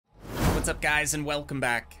What's up, guys, and welcome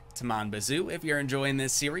back to Mon Bazou. If you're enjoying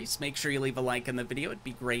this series, make sure you leave a like in the video. It'd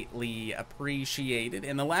be greatly appreciated.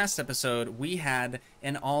 In the last episode, we had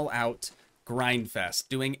an all-out grind fest,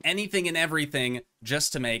 doing anything and everything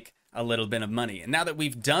just to make a little bit of money. And now that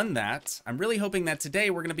we've done that, I'm really hoping that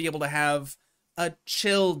today we're going to be able to have a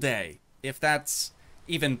chill day, if that's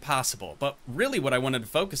even possible. But really what I wanted to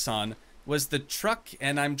focus on was the truck,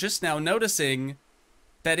 and I'm just now noticing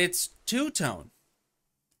that it's two-tone.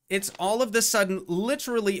 It's all of the sudden,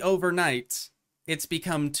 literally overnight, it's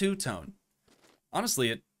become two-tone.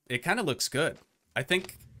 Honestly, it kind of looks good. I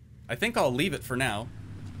think I'll leave it for now.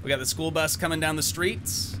 We got the school bus coming down the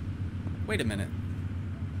streets. Wait a minute.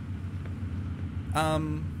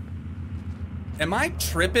 Am I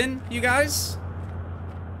tripping, you guys?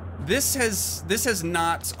 This has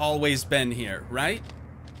not always been here, right?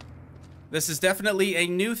 This is definitely a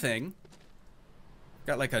new thing.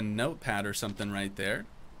 Got like a notepad or something right there.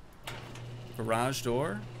 Garage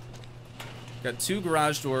door. Got two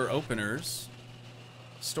garage door openers.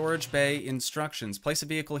 Storage bay instructions. Place a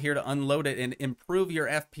vehicle here to unload it and improve your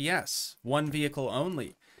FPS. One vehicle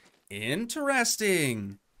only.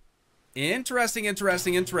 Interesting. Interesting.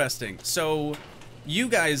 So you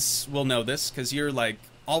guys will know this because you're like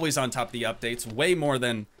always on top of the updates, way more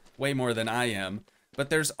than I am.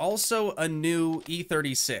 But there's also a new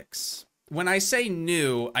E36. When I say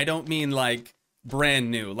new, I don't mean like brand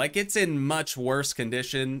new. Like, it's in much worse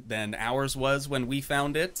condition than ours was when we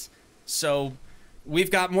found it. So we've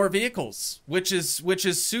got more vehicles, which is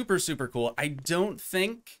super cool. I don't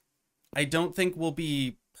think we'll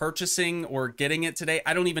be purchasing or getting it today.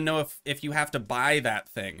 I don't even know if you have to buy that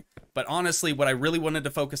thing. But honestly, what I really wanted to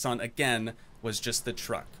focus on again was just the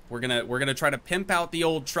truck. We're gonna try to pimp out the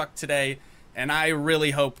old truck today, and I really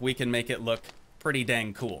hope we can make it look pretty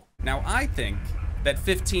dang cool. Now, I think that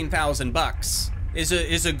 15,000 bucks is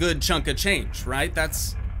a good chunk of change, right?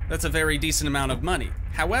 That's a very decent amount of money.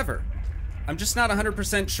 However, I'm just not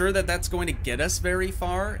 100% sure that that's going to get us very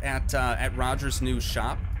far at Roger's new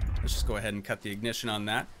shop. Let's just go ahead and cut the ignition on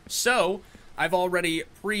that. So, I've already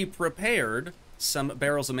pre-prepared some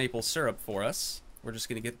barrels of maple syrup for us. We're just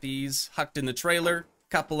gonna get these hucked in the trailer,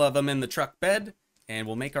 couple of them in the truck bed, and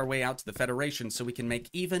we'll make our way out to the Federation so we can make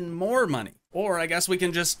even more money. Or I guess we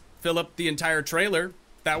can just fill up the entire trailer.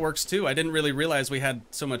 That works too. I didn't really realize we had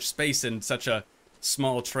so much space in such a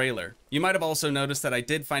small trailer. You might have also noticed that I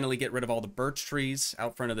did finally get rid of all the birch trees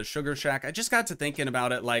out front of the sugar shack. I just got to thinking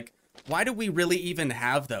about it, like, why do we really even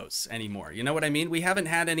have those anymore? You know what I mean? We haven't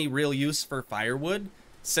had any real use for firewood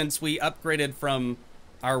since we upgraded from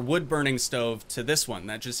our wood burning stove to this one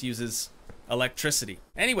that just uses electricity.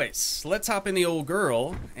 Anyways, let's hop in the old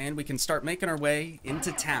girl and we can start making our way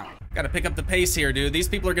into town. Gotta pick up the pace here, dude. These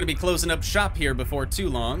people are gonna be closing up shop here before too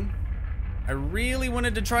long. I really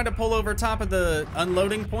wanted to try to pull over top of the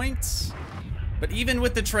unloading points, but even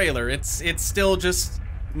with the trailer, it's still just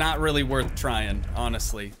not really worth trying,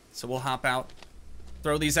 honestly. So we'll hop out,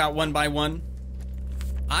 throw these out one by one.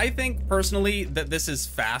 I think personally that this is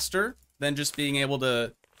faster than just being able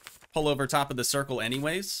to pull over top of the circle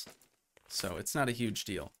anyways. So it's not a huge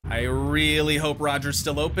deal. I really hope Roger's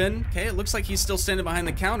still open. Okay, it looks like he's still standing behind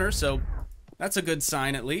the counter, so that's a good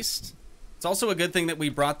sign at least. It's also a good thing that we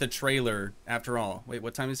brought the trailer after all. Wait,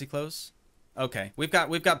 what time does he close? Okay, we've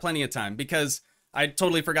got plenty of time because I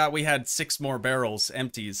totally forgot we had 6 more barrels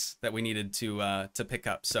empties that we needed to pick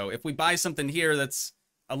up. So if we buy something here that's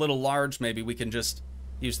a little large, maybe we can just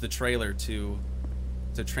use the trailer to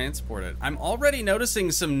transport it. I'm already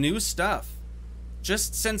noticing some new stuff.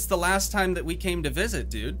 Just since the last time that we came to visit,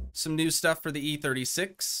 dude. Some new stuff for the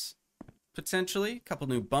E36, potentially. A couple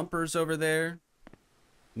new bumpers over there.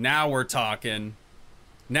 Now we're talking.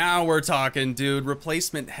 Now we're talking, dude.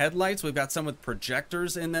 Replacement headlights. We've got some with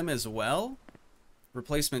projectors in them as well.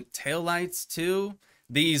 Replacement taillights, too.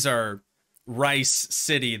 These are Rice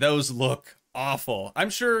City. Those look awful.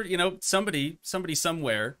 I'm sure, you know, somebody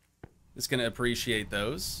somewhere is going to appreciate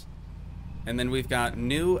those. And then we've got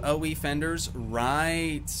new OE fenders,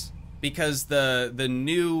 right? Because the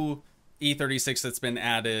new E36 that's been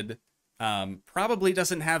added probably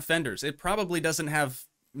doesn't have fenders. It probably doesn't have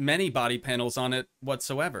many body panels on it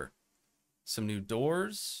whatsoever. Some new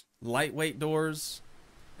doors, lightweight doors,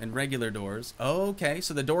 and regular doors. Okay,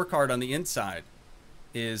 so the door card on the inside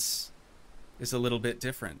is a little bit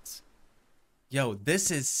different. Yo, this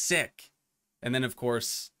is sick. And then, of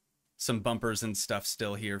course, some bumpers and stuff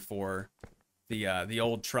still here for the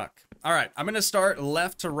old truck. All right, I'm gonna start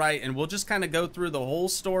left to right and we'll just kind of go through the whole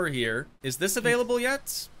store here. Is this available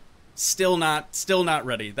yet? Still not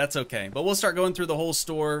ready. That's okay. But we'll start going through the whole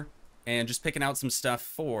store and just picking out some stuff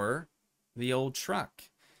for the old truck.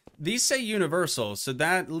 These say universal, so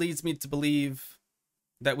that leads me to believe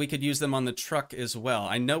that we could use them on the truck as well.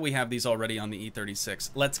 I know we have these already on the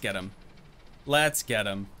E36. Let's get them. Let's get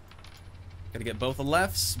them. Gotta get both the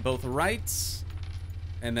lefts, both rights,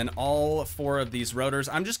 and then all 4 of these rotors.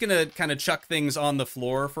 I'm just gonna kind of chuck things on the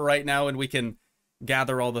floor for right now, and we can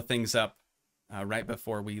gather all the things up right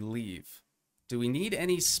before we leave. Do we need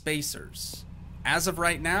any spacers? As of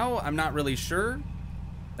right now, I'm not really sure.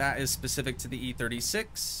 That is specific to the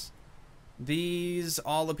E36. These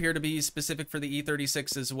all appear to be specific for the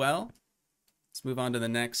E36 as well. Let's move on to the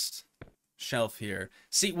next shelf here.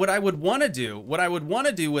 See, what I would want to do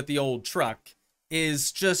with the old truck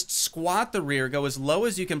is just squat the rear, go as low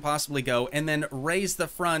as you can possibly go, and then raise the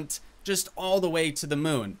front just all the way to the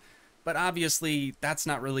moon. But obviously, that's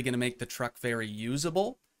not really going to make the truck very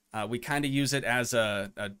usable. We kind of use it as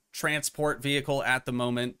a transport vehicle at the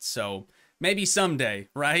moment, so maybe someday,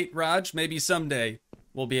 right, Raj? Maybe someday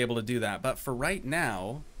we'll be able to do that. But for right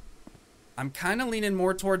now, I'm kind of leaning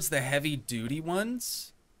more towards the heavy-duty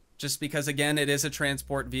ones, just because, again, it is a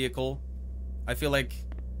transport vehicle. I feel like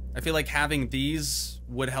having these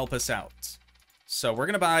would help us out. So we're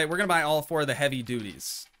gonna buy all 4 of the heavy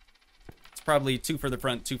duties. It's probably 2 for the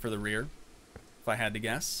front, 2 for the rear, if I had to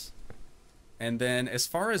guess. And then as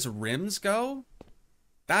far as rims go,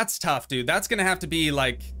 that's tough, dude. That's gonna have to be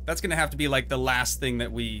like the last thing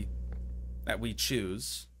that we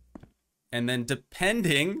choose. And then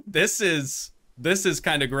depending, this is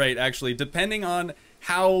kind of great actually. Depending on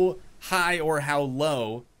how high or how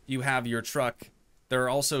low you have your truck, there are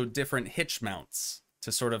also different hitch mounts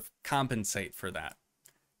to sort of compensate for that.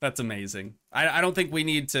 That's amazing. I don't think we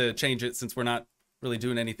need to change it since we're not really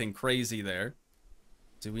doing anything crazy there.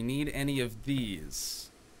 Do we need any of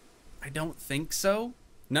these? I don't think so.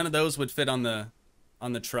 None of those would fit on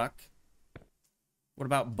the truck. What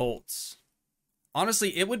about bolts?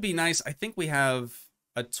 Honestly, it would be nice. I think we have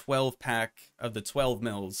a 12-pack of the 12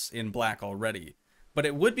 mils in black already. But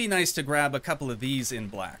it would be nice to grab a couple of these in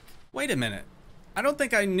black. Wait a minute. I don't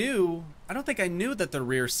think I knew that the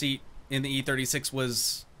rear seat in the E36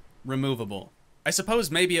 was removable. I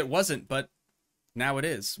suppose maybe it wasn't, but now it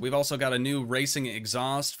is. We've also got a new racing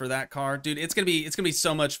exhaust for that car. Dude, it's gonna be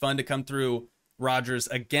so much fun to come through Rogers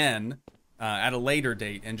again at a later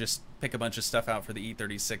date and just pick a bunch of stuff out for the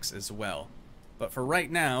E36 as well. But for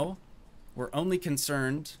right now, we're only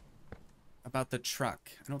concerned about the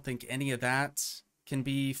truck. I don't think any of that can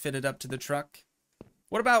be fitted up to the truck.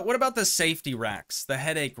 What about the safety racks, the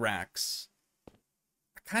headache racks?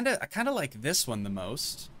 I kind of like this one the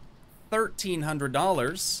most.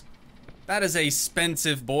 $1,300. That is a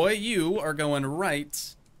expensive, boy. You are going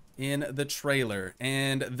right in the trailer.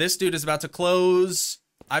 And this dude is about to close.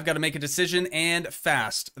 I've got to make a decision, and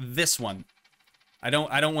fast. This one. I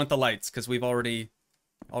don't want the lights because we've already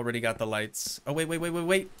got the lights. Oh,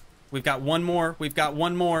 wait. We've got one more. We've got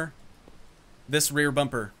one more. This rear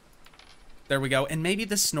bumper. There we go. And maybe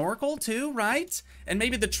the snorkel too, right? And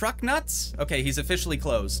maybe the truck nuts? Okay, he's officially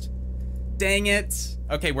closed. Dang it.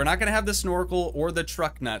 Okay, we're not going to have the snorkel or the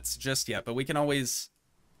truck nuts just yet, but we can always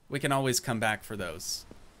come back for those.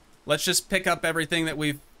 Let's just pick up everything that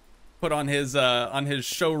we've put on his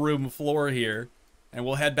showroom floor here, and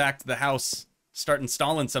we'll head back to the house, start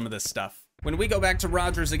installing some of this stuff. When we go back to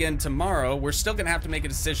Rogers again tomorrow, we're still going to have to make a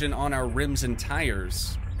decision on our rims and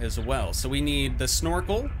tires as well. So we need the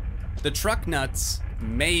snorkel, the truck nuts,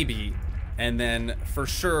 maybe, and then for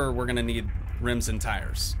sure we're going to need rims and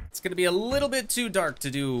tires. It's going to be a little bit too dark to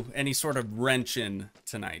do any sort of wrenching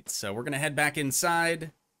tonight, so we're going to head back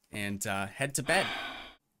inside and head to bed.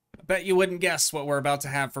 I bet you wouldn't guess what we're about to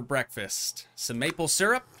have for breakfast. Some maple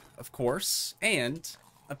syrup, of course, and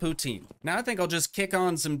a poutine. Now I think I'll just kick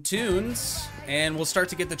on some tunes and we'll start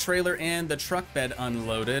to get the trailer and the truck bed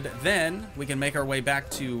unloaded. Then we can make our way back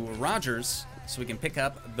to Rogers so we can pick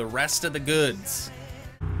up the rest of the goods.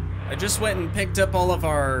 I just went and picked up all of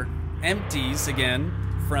our empties again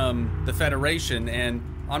from the Federation, and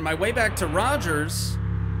on my way back to Rogers,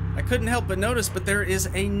 I couldn't help but notice, but there is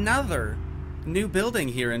another new building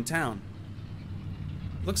here in town.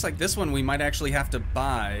 Looks like this one we might actually have to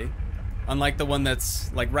buy. Unlike the one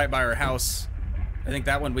that's like right by our house, I think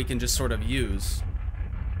that one we can just sort of use.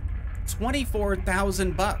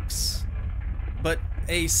 24,000 bucks, but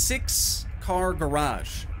a 6-car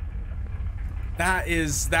garage. That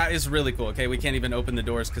is really cool. Okay, we can't even open the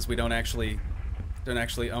doors because we don't actually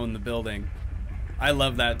own the building. I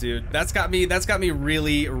love that, dude. That's got me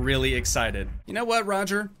really excited. You know what,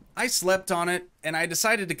 Roger? I slept on it, and I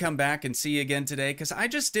decided to come back and see you again today because I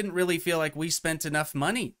just didn't really feel like we spent enough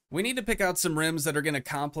money. We need to pick out some rims that are going to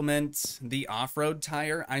complement the off-road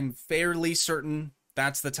tire. I'm fairly certain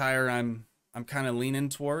That's the tire I'm kind of leaning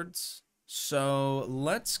towards. So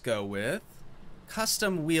let's go with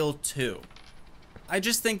Custom Wheel 2. I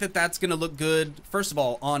just think that that's gonna look good, first of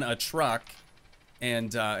all, on a truck,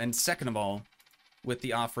 and second of all, with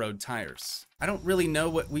the off-road tires. I don't really know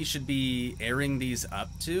what we should be airing these up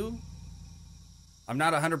to. I'm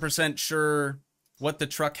not 100% sure what the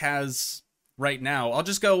truck has right now.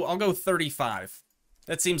 I'll go 35.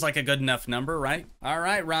 That seems like a good enough number, right? All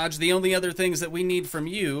right, Raj, the only other things that we need from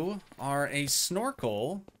you are a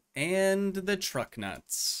snorkel and the truck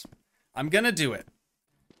nuts. I'm gonna do it.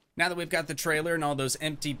 Now that we've got the trailer and all those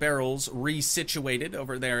empty barrels resituated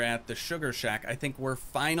over there at the Sugar Shack, I think we're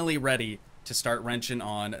finally ready to start wrenching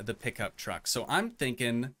on the pickup truck. So I'm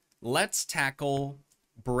thinking, let's tackle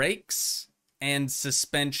brakes and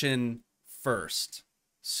suspension first.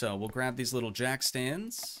 So we'll grab these little jack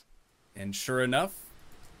stands, and sure enough,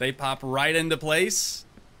 they pop right into place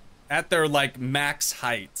at their like max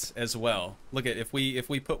height as well. Look at, if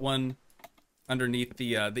we put one underneath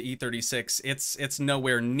the E36, it's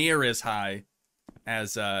nowhere near as high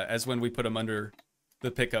as when we put them under the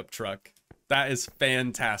pickup truck. That is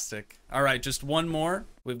fantastic. All right, just one more.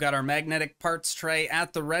 We've got our magnetic parts tray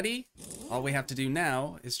at the ready. All we have to do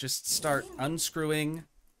now is just start unscrewing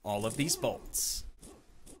all of these bolts.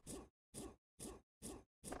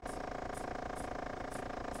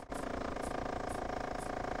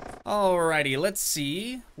 Alrighty, let's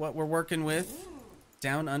see what we're working with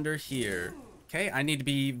down under here. Okay, I need to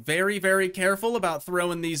be very, very careful about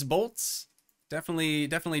throwing these bolts. Definitely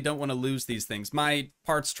don't want to lose these things. My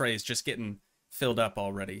parts tray is just getting filled up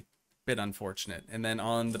already. Bit unfortunate. And then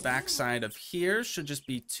on the back side of here should just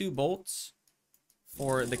be 2 bolts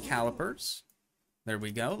for the calipers. There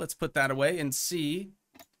we go. Let's put that away and see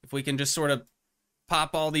if we can just sort of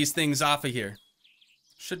pop all these things off of here.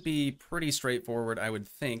 Should be pretty straightforward, I would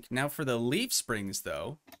think. Now for the leaf springs,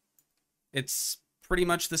 though, it's pretty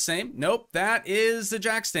much the same. Nope, that is the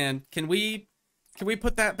jack stand. Can we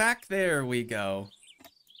put that back? There we go.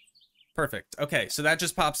 Perfect. Okay, so that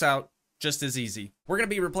just pops out just as easy. We're gonna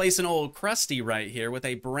be replacing old Krusty right here with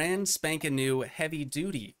a brand spanking new heavy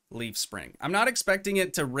duty leaf spring. I'm not expecting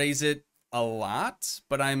it to raise it a lot,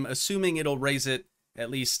 but I'm assuming it'll raise it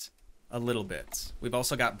at least a little bit. We've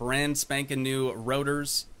also got brand spanking new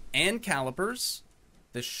rotors and calipers.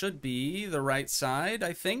 This should be the right side,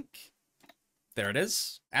 I think. There it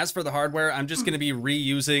is. As for the hardware, I'm just gonna be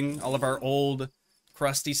reusing all of our old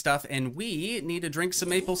Krusty stuff, and we need to drink some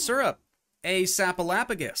maple syrup. A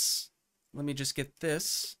sapalapagus. Let me just get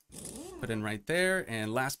this put in right there,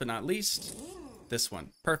 and last but not least, this one.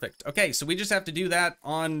 Perfect. Okay, so we just have to do that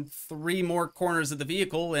on 3 more corners of the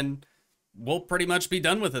vehicle, and we'll pretty much be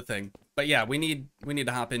done with the thing. But yeah, we need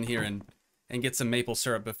to hop in here and get some maple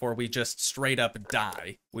syrup before we just straight up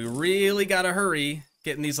die. We really gotta hurry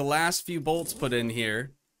getting these last few bolts put in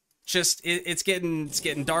here. Just it's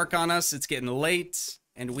getting dark on us, it's getting late,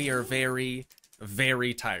 and we are very,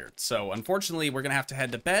 very tired. So unfortunately, we're gonna have to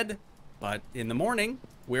head to bed, but in the morning,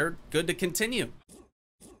 we're good to continue.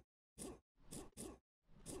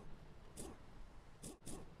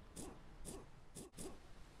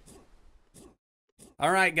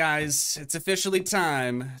 All right, guys, it's officially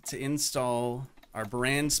time to install our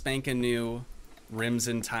brand spanking new rims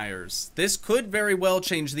and tires. This could very well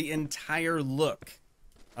change the entire look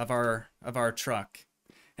of our truck,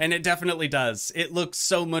 and it definitely does. It looks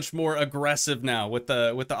so much more aggressive now with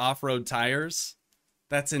the off-road tires.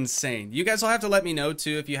 That's insane. You guys will have to let me know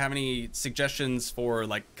too if you have any suggestions for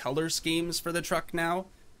like color schemes for the truck now.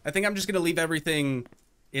 I think I'm just gonna leave everything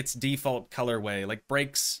its default colorway, like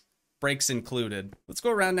brakes included. Let's go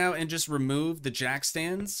around now and just remove the jack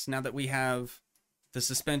stands now that we have the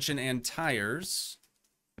suspension and tires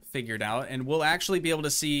figured out, and we'll actually be able to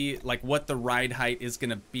see like what the ride height is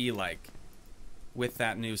gonna be like with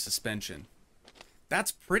that new suspension.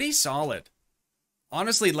 That's pretty solid.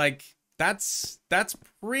 Honestly, like that's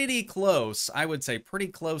pretty close. I would say pretty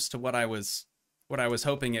close to what I was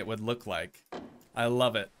hoping it would look like. I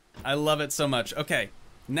love it. I love it so much. Okay,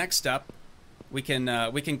 next up, we can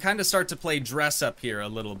kind of start to play dress up here a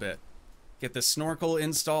little bit. Get the snorkel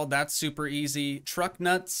installed. That's super easy. Truck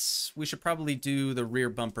nuts, we should probably do the rear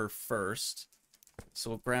bumper first. So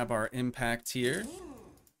we'll grab our impact here.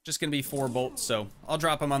 Just gonna be 4 bolts, so I'll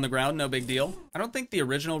drop them on the ground, no big deal. I don't think the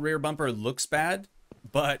original rear bumper looks bad,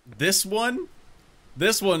 but this one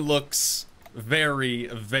looks very,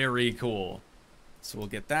 very cool. So we'll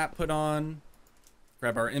get that put on.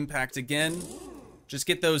 Grab our impact again. Just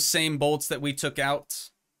get those same bolts that we took out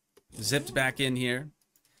zipped back in here.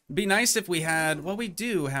 It'd be nice if we had, well, we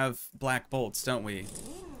do have black bolts, don't we?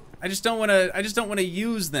 I just don't want to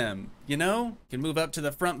use them, you know? Can move up to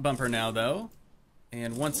the front bumper now though.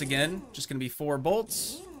 And once again, just gonna be 4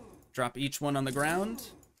 bolts. Drop each one on the ground.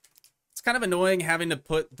 It's kind of annoying having to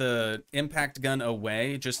put the impact gun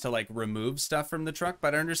away just to like remove stuff from the truck,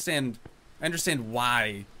 but I understand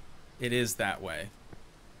why it is that way.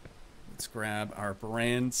 Let's grab our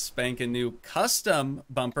brand spanking new custom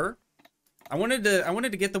bumper. I wanted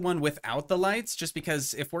to get the one without the lights just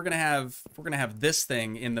because if we're gonna have this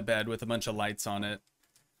thing in the bed with a bunch of lights on it,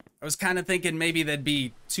 I was kind of thinking maybe there'd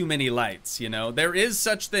be too many lights, you know? There is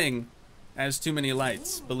such thing as too many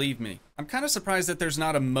lights, believe me. I'm kind of surprised that there's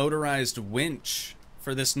not a motorized winch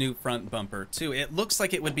for this new front bumper too. It looks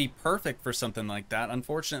like it would be perfect for something like that.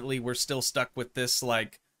 Unfortunately, we're still stuck with this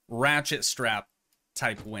like ratchet strap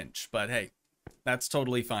type winch, but hey, that's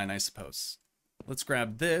totally fine, I suppose. Let's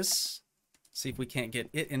grab this, see if we can't get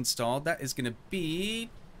it installed. That is gonna be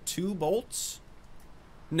 2 bolts.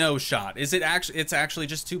 No shot. Is it actually? It's actually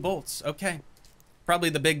just 2 bolts. Okay. Probably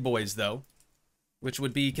the big boys though, which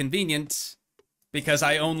would be convenient because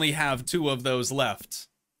I only have 2 of those left.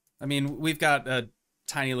 I mean, we've got a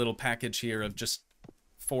tiny little package here of just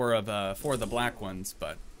 4 of the black ones,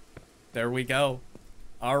 but there we go.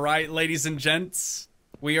 All right, ladies and gents,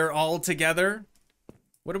 we are all together.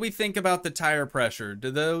 What do we think about the tire pressure?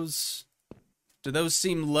 Do those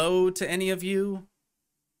seem low to any of you?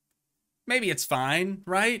 Maybe it's fine,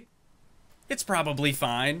 right? It's probably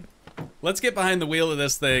fine. Let's get behind the wheel of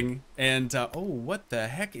this thing and, oh, what the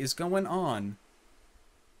heck is going on?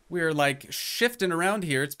 We're like shifting around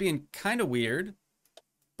here. It's being kind of weird,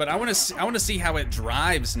 but I want to see how it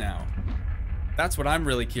drives now. That's what I'm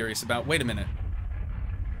really curious about. Wait a minute.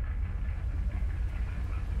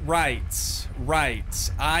 Right.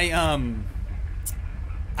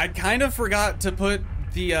 I kind of forgot to put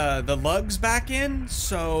the lugs back in,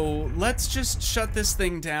 so let's just shut this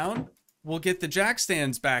thing down. We'll get the jack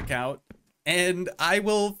stands back out, and I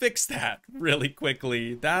will fix that really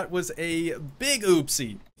quickly. That was a big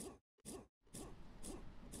oopsie.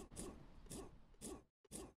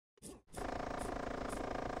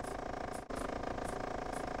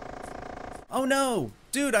 Oh no,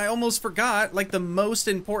 dude, I almost forgot, like, the most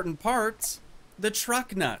important parts, the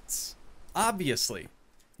truck nuts, obviously.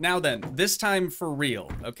 Now then, this time for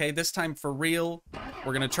real, okay? This time for real,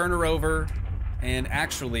 we're gonna turn her over and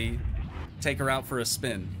actually take her out for a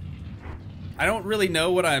spin. I don't really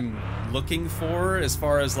know what I'm looking for as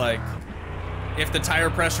far as, like, if the tire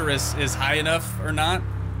pressure is high enough or not.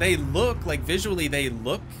 They look, like, visually they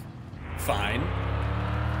look fine.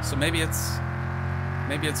 So maybe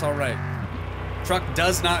it's all right. Truck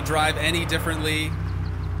does not drive any differently.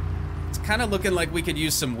 It's kind of looking like we could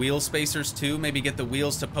use some wheel spacers too. Maybe get the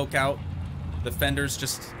wheels to poke out the fenders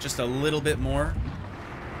just a little bit more.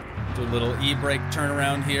 Do a little e-brake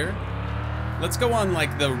turnaround here. Let's go on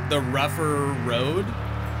like the rougher road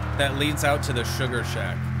that leads out to the sugar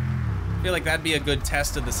shack. I feel like that'd be a good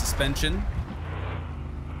test of the suspension.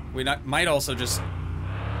 We might also just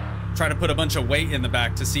try to put a bunch of weight in the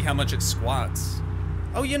back to see how much it squats.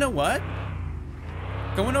 Oh, you know what?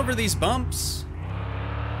 Going over these bumps,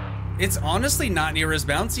 it's honestly not near as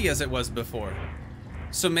bouncy as it was before.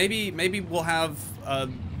 So maybe we'll have a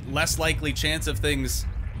less likely chance of things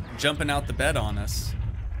jumping out the bed on us.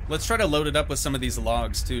 Let's try to load it up with some of these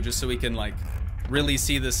logs too, just so we can like really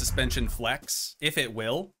see the suspension flex, if it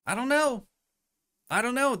will. I don't know.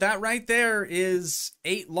 That right there is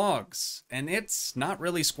 8 logs, and it's not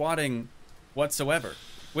really squatting whatsoever,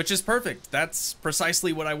 which is perfect. That's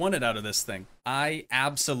precisely what I wanted out of this thing. I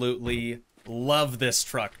absolutely love this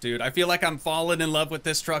truck, dude. I feel like I'm falling in love with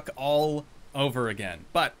this truck all over again.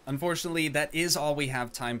 But unfortunately, that is all we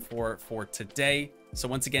have time for today. So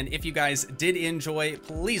once again, if you guys did enjoy,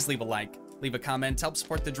 please leave a like, leave a comment, help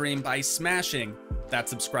support the dream by smashing that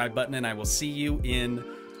subscribe button, and I will see you in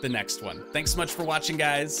the next one. Thanks so much for watching,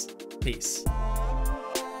 guys. Peace.